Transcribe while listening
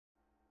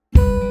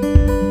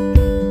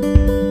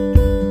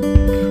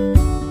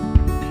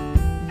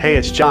Hey,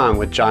 it's John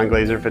with John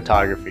Glaser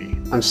Photography.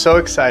 I'm so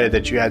excited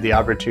that you had the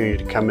opportunity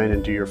to come in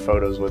and do your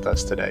photos with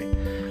us today.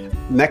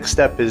 Next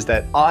step is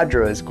that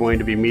Audra is going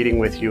to be meeting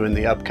with you in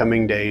the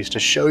upcoming days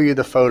to show you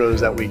the photos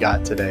that we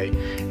got today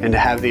and to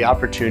have the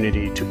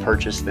opportunity to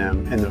purchase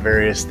them and the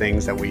various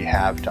things that we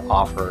have to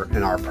offer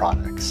in our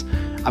products.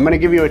 I'm going to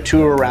give you a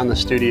tour around the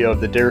studio of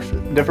the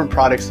different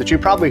products that you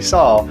probably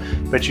saw,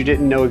 but you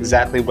didn't know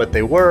exactly what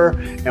they were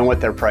and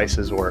what their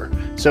prices were.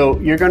 So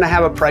you're going to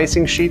have a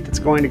pricing sheet that's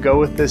going to go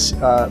with this,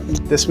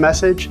 this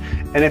message.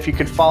 And if you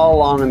could follow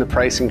along in the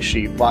pricing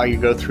sheet while you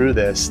go through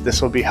this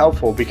will be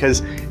helpful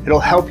because it'll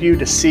help you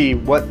to see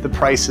what the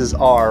prices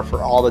are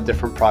for all the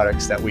different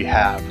products that we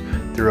have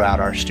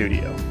throughout our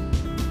studio.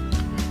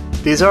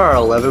 These are our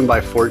 11 by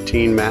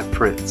 14 matte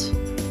prints.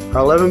 Our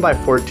 11 by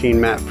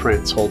 14 matte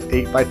prints hold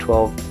 8 by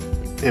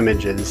 12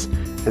 images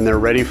and they're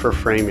ready for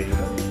framing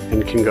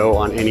and can go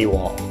on any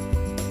wall.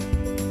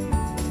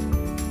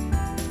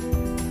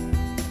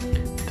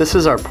 This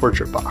is our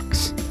portrait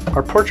box.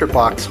 Our portrait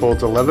box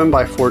holds 11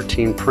 by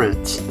 14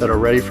 prints that are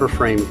ready for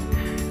framing.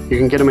 You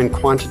can get them in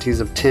quantities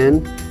of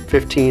 10,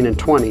 15, and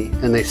 20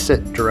 and they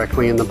sit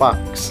directly in the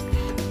box.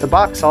 The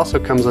box also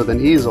comes with an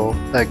easel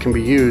that can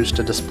be used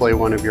to display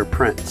one of your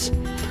prints.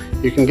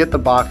 You can get the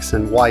box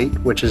in white,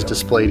 which is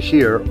displayed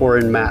here, or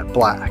in matte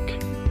black.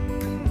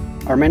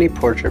 Our mini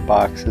portrait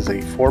box is a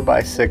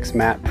 4x6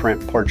 matte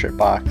print portrait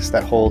box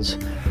that holds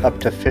up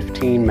to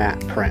 15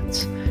 matte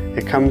prints.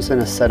 It comes in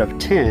a set of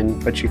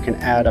 10, but you can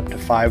add up to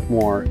 5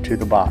 more to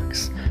the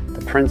box.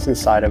 The prints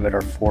inside of it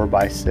are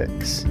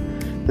 4x6.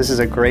 This is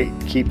a great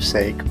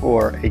keepsake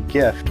or a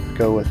gift to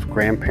go with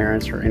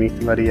grandparents or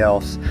anybody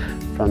else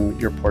from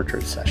your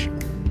portrait session.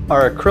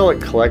 Our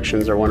acrylic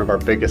collections are one of our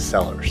biggest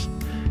sellers.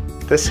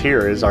 This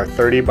here is our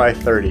 30 by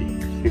 30.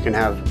 You can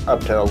have up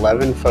to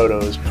 11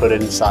 photos put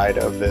inside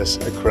of this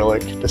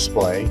acrylic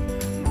display.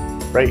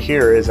 Right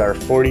here is our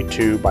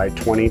 42 by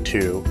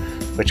 22,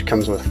 which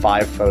comes with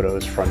 5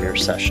 photos from your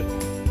session.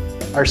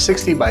 Our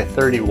 60 by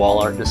 30 wall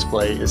art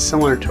display is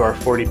similar to our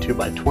 42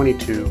 by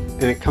 22,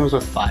 and it comes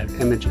with 5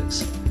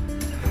 images.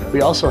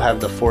 We also have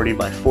the 40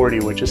 by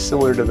 40, which is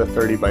similar to the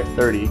 30 by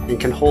 30 and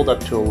can hold up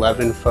to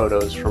 11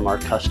 photos from our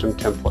custom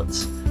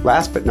templates.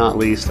 Last but not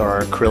least are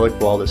our acrylic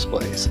wall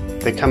displays.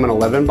 They come in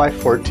 11 by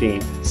 14,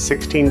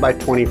 16 by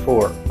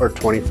 24, or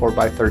 24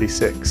 by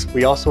 36.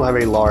 We also have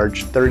a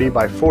large 30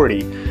 by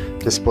 40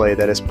 display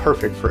that is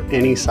perfect for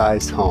any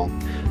sized home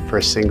for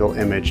a single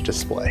image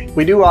display.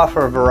 We do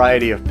offer a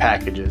variety of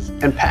packages,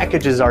 and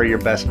packages are your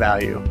best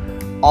value.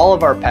 All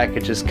of our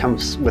packages come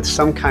with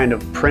some kind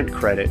of print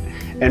credit,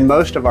 and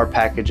most of our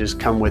packages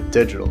come with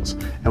digitals.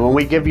 And when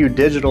we give you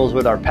digitals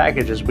with our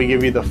packages, we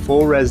give you the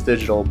full res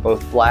digital,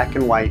 both black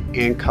and white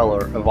and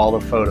color, of all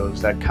the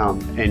photos that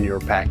come in your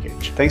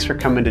package. Thanks for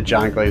coming to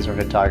John Glaser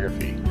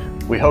Photography.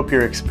 We hope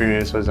your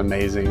experience was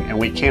amazing, and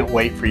we can't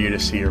wait for you to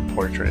see your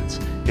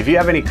portraits. If you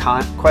have any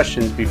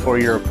questions before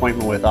your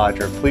appointment with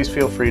Audra, please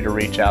feel free to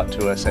reach out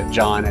to us at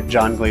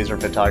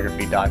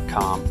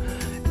john@johnglaserphotography.com.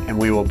 and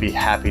we will be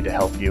happy to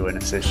help you and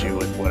assist you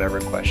with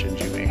whatever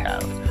questions you may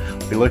have.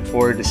 We look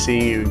forward to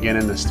seeing you again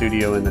in the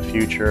studio in the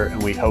future,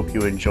 and we hope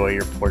you enjoy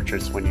your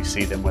portraits when you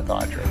see them with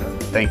Audra.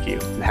 Thank you,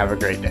 and have a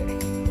great day.